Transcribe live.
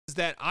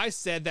that I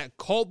said that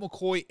Colt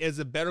McCoy is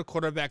a better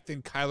quarterback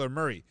than Kyler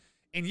Murray.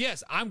 And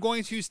yes, I'm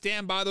going to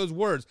stand by those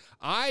words.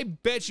 I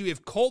bet you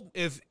if Colt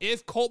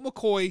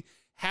McCoy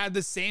had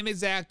the same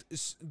exact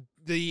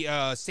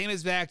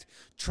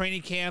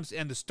training camps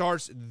and the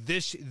starts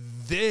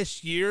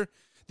this year,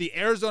 the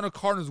Arizona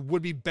Cardinals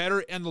would be better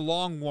in the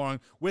long run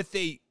with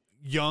a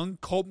young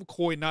Colt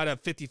McCoy, not a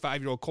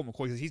 55-year-old Colt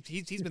McCoy, because he's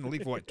been in the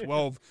league for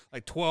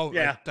like 12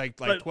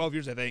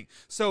 years, I think.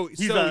 So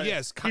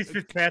yes, he's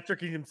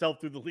Fitzpatricking himself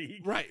through the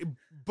league, right?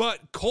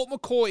 But Colt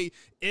McCoy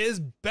is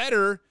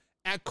better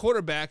at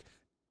quarterback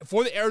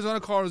for the Arizona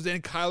Cardinals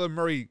than Kyler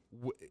Murray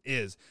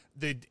is.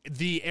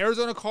 The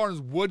Arizona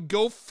Cardinals would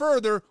go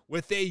further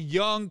with a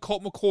young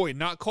Colt McCoy,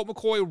 not Colt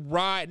McCoy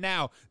right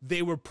now.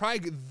 They were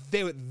probably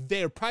going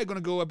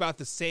to go about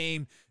the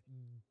same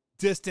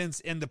distance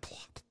in the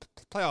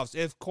playoffs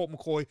if Colt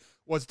McCoy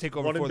was to take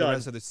over for the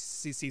rest of the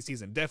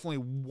season. Definitely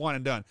one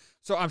and done.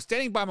 So I'm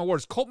standing by my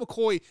words. Colt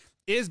McCoy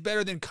is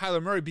better than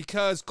Kyler Murray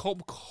because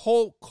Colt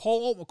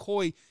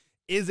McCoy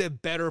is a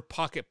better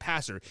pocket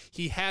passer.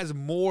 He has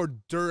more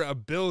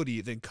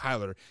durability than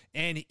Kyler,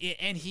 and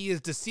he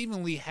is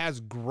deceivingly has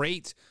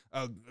great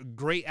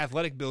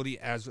athletic ability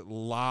as as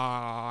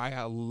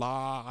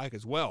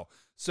well.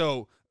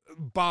 So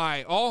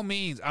by all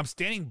means, I'm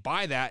standing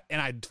by that,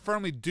 and I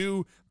firmly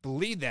do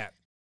believe that.